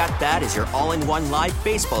 MLB At Bat is your all-in-one live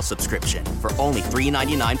baseball subscription for only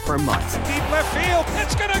 $3.99 per month. Deep left field,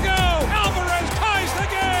 it's gonna go. Alvarez ties the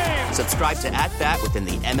game. Subscribe to At Bat within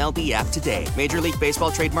the MLB app today. Major League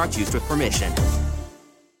Baseball trademarks used with permission.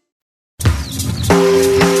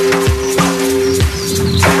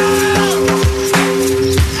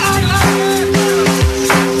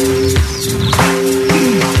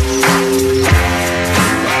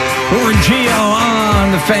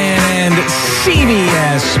 Fan and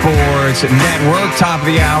CBS Sports Network. Top of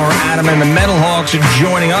the hour, Adam and the Metal Hawks are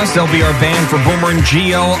joining us. They'll be our band for Boomer and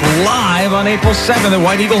Gio live on April 7th at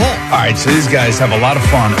White Eagle Hall. All right, so these guys have a lot of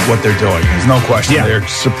fun at what they're doing. There's no question. Yeah. They're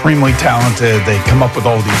supremely talented. They come up with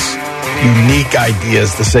all these unique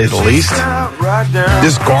ideas, to say the least.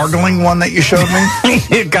 This gargling one that you showed me?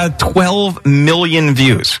 It got 12 million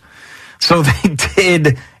views. So they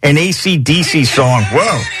did an AC/DC song.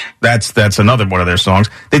 Whoa. That's another one of their songs.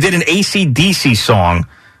 They did an AC/DC song,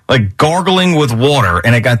 like gargling with water,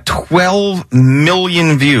 and it got 12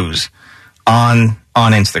 million views on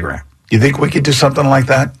Instagram. You think we could do something like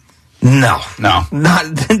that? No. No.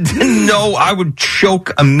 No, I would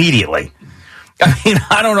choke immediately. I mean,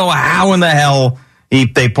 I don't know how in the hell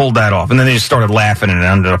they pulled that off. And then they just started laughing, and it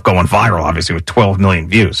ended up going viral, obviously, with 12 million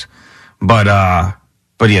views. But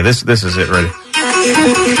yeah, this is it, ready?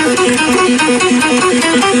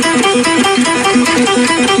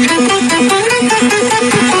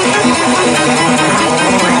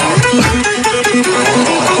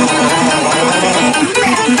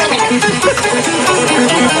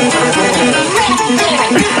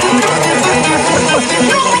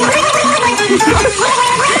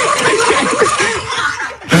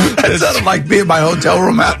 That sounded like me in my hotel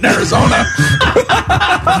room out in Arizona.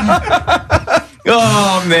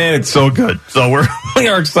 Oh, man, it's so good. So we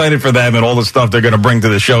are excited for them and all the stuff they're going to bring to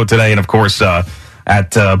the show today. And, of course,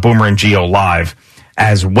 at Boomer and Gio Live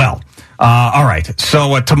as well. All right.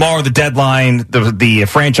 So tomorrow, the deadline, the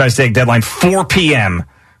franchise tag deadline, 4 p.m.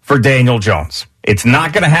 for Daniel Jones. It's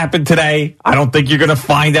not going to happen today. I don't think you're going to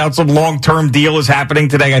find out some long-term deal is happening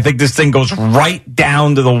today. I think this thing goes right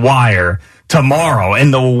down to the wire tomorrow.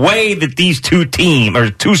 And the way that these two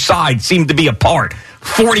sides seem to be apart,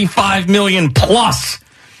 $45 million plus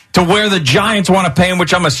to where the Giants want to pay him,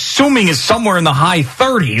 which I'm assuming is somewhere in the high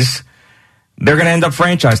 30s, they're going to end up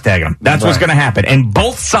franchise tagging him. That's what's going to happen. And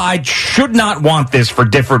both sides should not want this for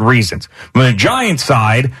different reasons. On the Giants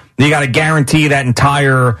side, you got to guarantee that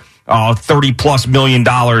entire $30+ million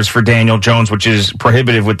for Daniel Jones, which is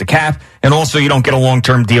prohibitive with the cap. And also, you don't get a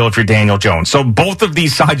long-term deal if you're Daniel Jones. So both of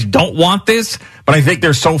these sides don't want this, but I think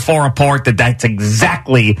they're so far apart that that's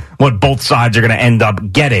exactly what both sides are going to end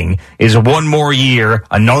up getting, is one more year,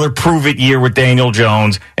 another prove-it year with Daniel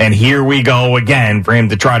Jones, and here we go again for him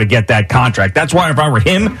to try to get that contract. That's why if I were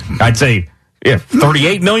him, I'd say, yeah,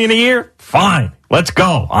 $38 million a year? Fine. Let's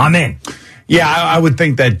go. I'm in. Yeah, I would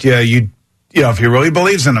think that if he really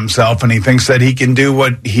believes in himself and he thinks that he can do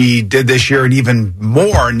what he did this year and even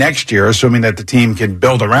more next year, assuming that the team can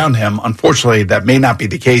build around him, unfortunately, that may not be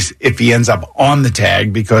the case if he ends up on the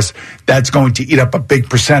tag, because that's going to eat up a big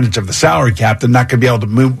percentage of the salary cap. They're not going to be able to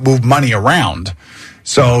move money around.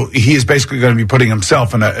 So he is basically going to be putting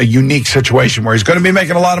himself in a unique situation where he's going to be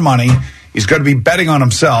making a lot of money. He's going to be betting on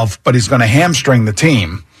himself, but he's going to hamstring the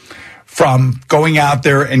team from going out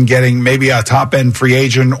there and getting maybe a top-end free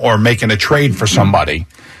agent or making a trade for somebody.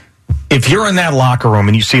 If you're in that locker room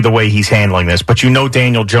and you see the way he's handling this, but you know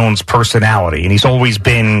Daniel Jones' personality, and he's always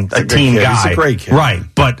been a team guy. He's a great kid. Right,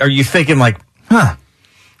 but are you thinking like,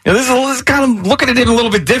 this is kind of looking at it a little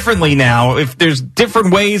bit differently now. If there's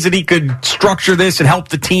different ways that he could structure this and help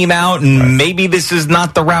the team out, and maybe this is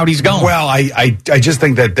not the route he's going. Well, I just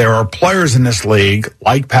think that there are players in this league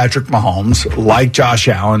like Patrick Mahomes, like Josh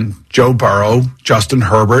Allen, Joe Burrow, Justin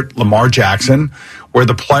Herbert, Lamar Jackson, where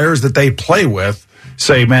the players that they play with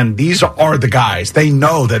say, man, these are the guys. They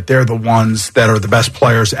know that they're the ones that are the best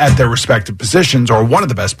players at their respective positions, or one of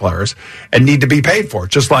the best players, and need to be paid for.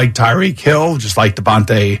 Just like Tyreek Hill, just like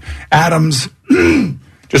Devontae Adams,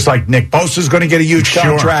 Just like Nick Bosa is going to get a huge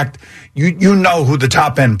contract. You know who the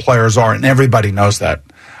top end players are, and everybody knows that.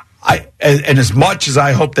 And as much as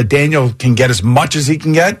I hope that Daniel can get as much as he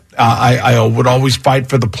can get, I would always fight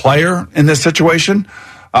for the player in this situation.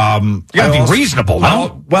 You got to be reasonable,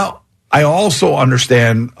 no? Well, I also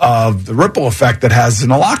understand of the ripple effect that has in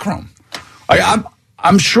the locker room.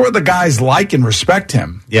 I'm sure the guys like and respect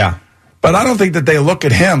him. Yeah. But I don't think that they look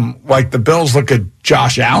at him like the Bills look at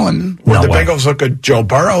Josh Allen or the Bengals look at Joe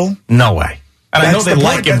Burrow. No way. And I know they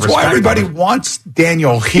like and respect him. That's why everybody wants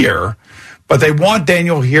Daniel here. But they want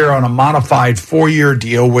Daniel here on a modified 4-year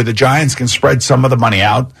deal where the Giants can spread some of the money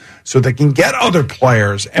out so they can get other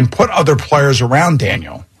players and put other players around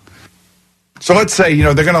Daniel. So let's say,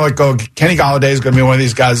 they're going to let go. Kenny Golladay is going to be one of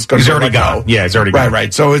these guys. He's already gone. Yeah, he's already gone.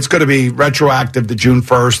 Right. So it's going to be retroactive to June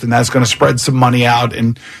 1st, and that's going to spread some money out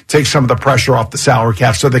and take some of the pressure off the salary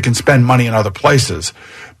cap so they can spend money in other places.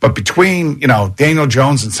 But between, Daniel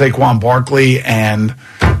Jones and Saquon Barkley and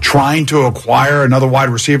trying to acquire another wide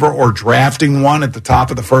receiver or drafting one at the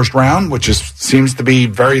top of the first round, which seems to be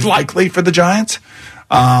very likely for the Giants,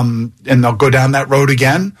 and they'll go down that road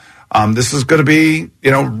again. This is going to be,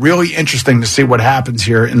 really interesting to see what happens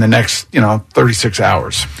here in the next, 36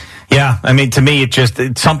 hours. Yeah, I mean, to me,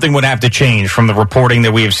 something would have to change from the reporting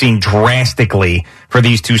that we have seen drastically for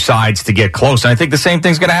these two sides to get close. And I think the same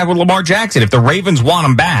thing's going to happen with Lamar Jackson. If the Ravens want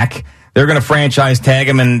him back, they're going to franchise tag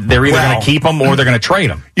him, and they're either going to keep him or they're going to trade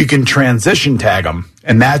him. You can transition tag him,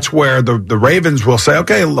 and that's where the Ravens will say,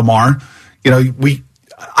 okay, Lamar,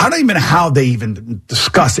 I don't even know how they even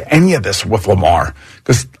discuss any of this with Lamar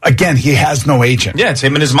because, again, he has no agent. Yeah, it's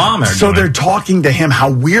him and his mom. So they're talking to him how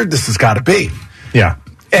weird this has got to be. Yeah.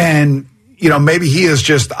 And, maybe he is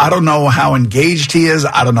just, I don't know how engaged he is.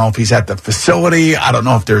 I don't know if he's at the facility. I don't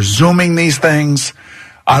know if they're Zooming these things.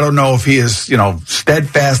 I don't know if he is,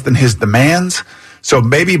 steadfast in his demands. So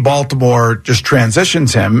maybe Baltimore just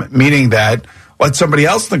transitions him, meaning that let somebody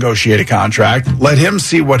else negotiate a contract, let him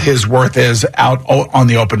see what his worth is out on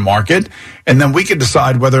the open market, and then we can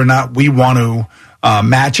decide whether or not we want to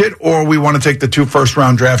match it or we want to take the 2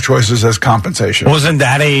 first-round draft choices as compensation. Wasn't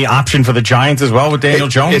that a option for the Giants as well with Daniel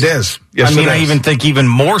Jones? It is. Yes, I even think even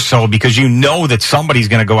more so because that somebody's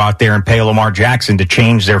going to go out there and pay Lamar Jackson to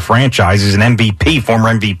change their franchise as an MVP, former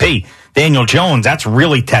MVP. Daniel Jones, that's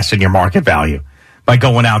really testing your market value. By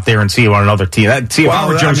going out there and see on another team. If I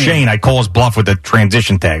were Joe Shane, I'd call his bluff with the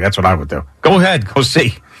transition tag. That's what I would do. Go ahead. Go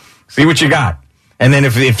see. See what you got. And then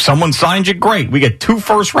if someone signs you, great. We get 2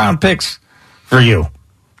 first-round picks for you.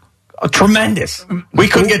 Tremendous. We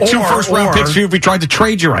could get 2 first-round picks for you if we tried to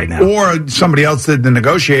trade you right now. Or somebody else did the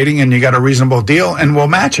negotiating and you got a reasonable deal and we'll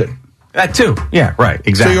match it. That too. Yeah, right.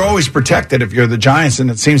 Exactly. So you're always protected if you're the Giants,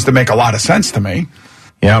 and it seems to make a lot of sense to me.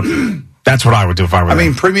 Yeah. That's what I would do if I were them. I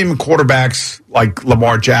mean, premium quarterbacks like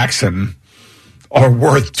Lamar Jackson are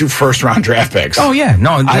worth 2 first-round draft picks. Oh, yeah.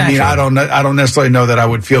 No, exactly. I mean, I don't necessarily know that I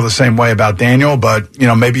would feel the same way about Daniel, but,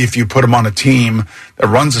 maybe if you put him on a team that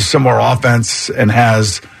runs a similar offense and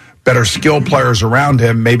has better skill players around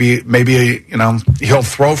him, maybe he'll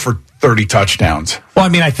throw for 30 touchdowns. Well, I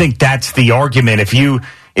mean, I think that's the argument. If you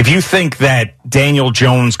think that Daniel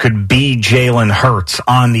Jones could be Jalen Hurts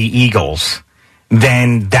on the Eagles,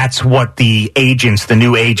 then that's what the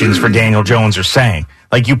new agents for Daniel Jones are saying.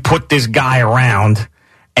 Like, you put this guy around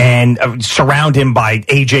and surround him by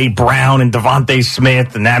A.J. Brown and Devontae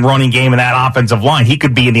Smith and that running game and that offensive line, he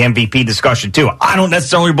could be in the MVP discussion too. I don't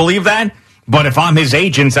necessarily believe that, but if I'm his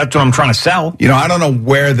agents, that's what I'm trying to sell. I don't know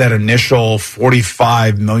where that initial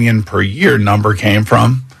 $45 million per year number came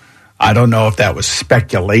from. I don't know if that was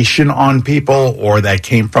speculation on people or that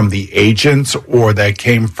came from the agents or that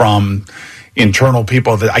came from internal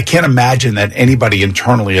people. That I can't imagine that anybody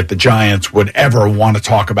internally at the Giants would ever want to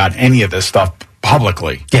talk about any of this stuff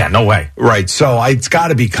publicly. Yeah, no way. Right. So it's got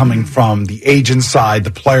to be coming from the agent side,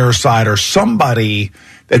 the player side, or somebody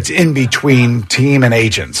that's in between team and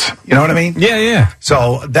agents. You know what I mean? Yeah, yeah.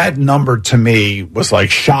 So that number to me was like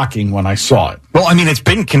shocking when I saw it. Well, I mean, it's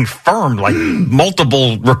been confirmed. Like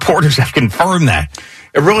multiple reporters have confirmed that.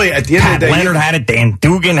 It really, at the end of the day, Leonard had it, Dan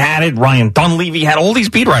Dugan had it, Ryan Dunleavy had all these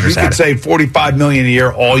beat writers had it. You could say $45 million a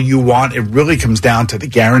year all you want. It really comes down to the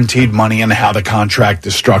guaranteed money and how the contract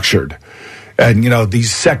is structured. And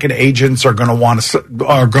these second agents are going to want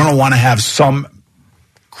to have some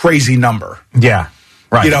crazy number. Yeah.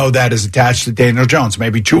 that is attached to Daniel Jones.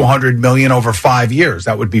 Maybe $200 million over 5 years.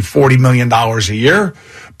 That would be $40 million a year.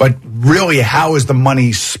 But really, how is the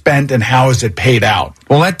money spent and how is it paid out?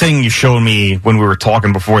 Well, that thing you showed me when we were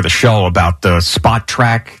talking before the show about the Spot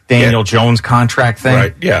Track Daniel Jones contract thing.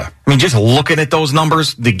 Right, yeah. I mean, just looking at those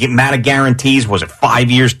numbers, the amount of guarantees, was it 5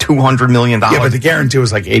 years, $200 million? Yeah, but the guarantee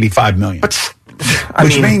was like $85 million.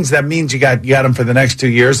 Which means you got him for the next 2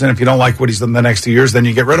 years, and if you don't like what he's done the next 2 years, then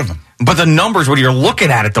you get rid of him. But the numbers, when you're looking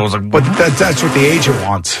at it, those are... But that's what the agent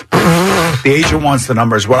wants. The agent wants the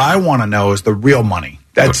numbers. What I want to know is the real money.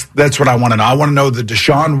 That's what I want to know. I want to know the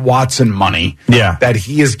Deshaun Watson money that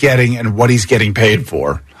he is getting and what he's getting paid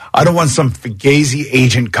for. I don't want some fugazi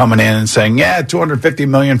agent coming in and saying, $250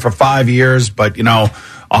 million for 5 years, but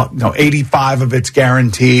 85 of it's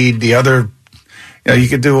guaranteed. The other, you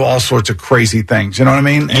could do all sorts of crazy things. You know what I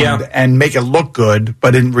mean? And make it look good,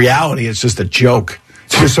 but in reality, it's just a joke.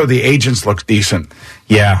 Just so the agents look decent.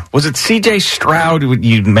 Yeah. Was it C.J. Stroud?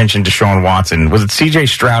 You mentioned Deshaun Watson. Was it C.J.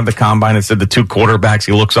 Stroud, the combine, that said the two quarterbacks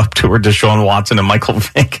he looks up to are Deshaun Watson and Michael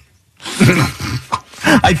Vick?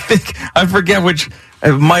 I forget which.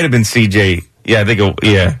 It might have been C.J. Yeah, I think.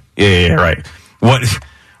 Right.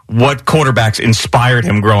 What quarterbacks inspired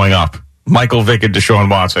him growing up? Michael Vick and Deshaun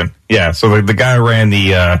Watson. Yeah. So the guy ran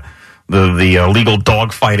the illegal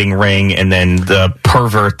dogfighting ring, and then the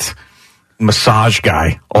pervert massage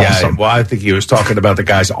guy. Awesome. Yeah, well, I think he was talking about the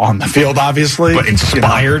guys on the field, obviously. But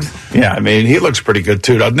inspired. Yeah, I mean, he looks pretty good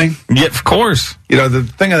too, doesn't he? Yeah, of course. The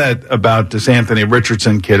thing about this Anthony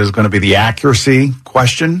Richardson kid is going to be the accuracy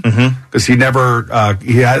question, because he never, I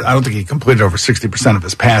don't think he completed over 60% of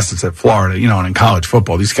his passes at Florida. And in college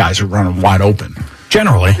football, these guys are running wide open.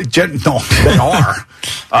 Generally. No, they are.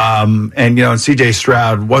 And C.J.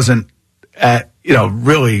 Stroud wasn't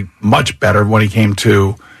really much better when he came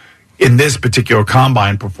to, in this particular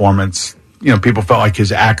combine performance, people felt like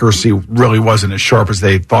his accuracy really wasn't as sharp as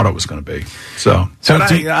they thought it was going to be. I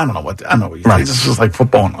don't know what you think. This is like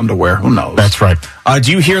football in underwear. Who knows? That's right.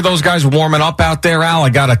 Do you hear those guys warming up out there, Al? I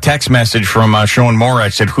got a text message from Sean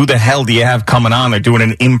Moritz. Said, "Who the hell do you have coming on? They're doing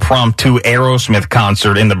an impromptu Aerosmith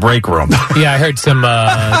concert in the break room." Yeah, I heard some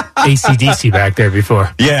AC/DC back there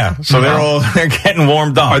before. Yeah, so they're getting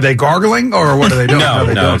warmed up. Are they gargling or what are they doing?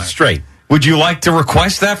 No, straight. Would you like to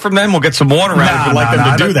request that from them? We'll get some water around if you'd like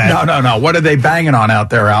them to do that. No. What are they banging on out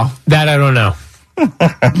there, Al? That I don't know.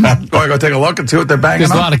 Go take a look and see what they're banging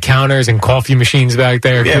There's on? a lot of counters and coffee machines back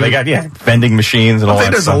there. Yeah, they got vending machines and all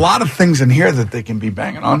that There's stuff. a lot of things in here that they can be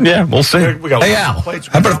banging on. Yeah, we'll see. Hey, Al, how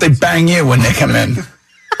about if they bang you when they come in?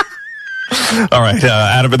 All right,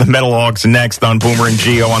 Adam of the Metal Hawks next on Boomer and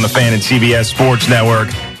Geo on the Fan and CBS Sports Network.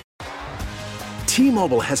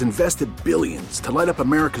 T-Mobile has invested billions to light up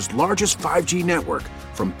America's largest 5G network,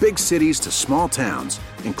 from big cities to small towns,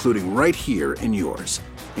 including right here in yours.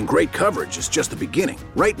 And great coverage is just the beginning.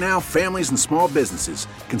 Right now, families and small businesses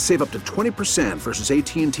can save up to 20% versus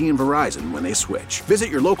AT&T and Verizon when they switch. Visit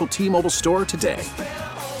your local T-Mobile store today.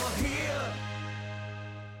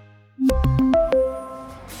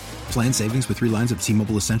 Plan savings with 3 lines of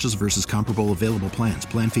T-Mobile Essentials versus comparable available plans.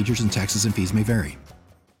 Plan features and taxes and fees may vary.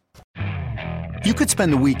 You could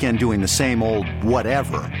spend the weekend doing the same old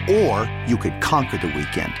whatever, or you could conquer the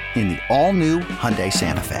weekend in the all-new Hyundai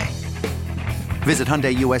Santa Fe. Visit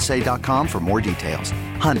HyundaiUSA.com for more details.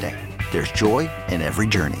 Hyundai, there's joy in every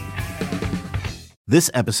journey. This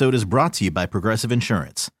episode is brought to you by Progressive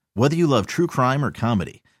Insurance. Whether you love true crime or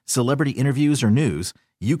comedy, celebrity interviews or news,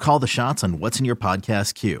 you call the shots on what's in your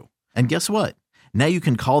podcast queue. And guess what? Now you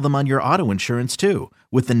can call them on your auto insurance too,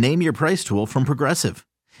 with the Name Your Price tool from Progressive.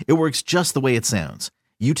 It works just the way it sounds.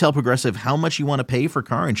 You tell Progressive how much you want to pay for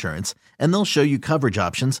car insurance, and they'll show you coverage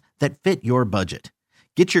options that fit your budget.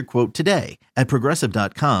 Get your quote today at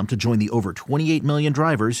Progressive.com to join the over 28 million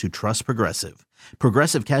drivers who trust Progressive.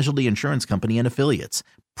 Progressive Casualty Insurance Company and Affiliates.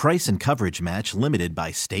 Price and coverage match limited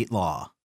by state law.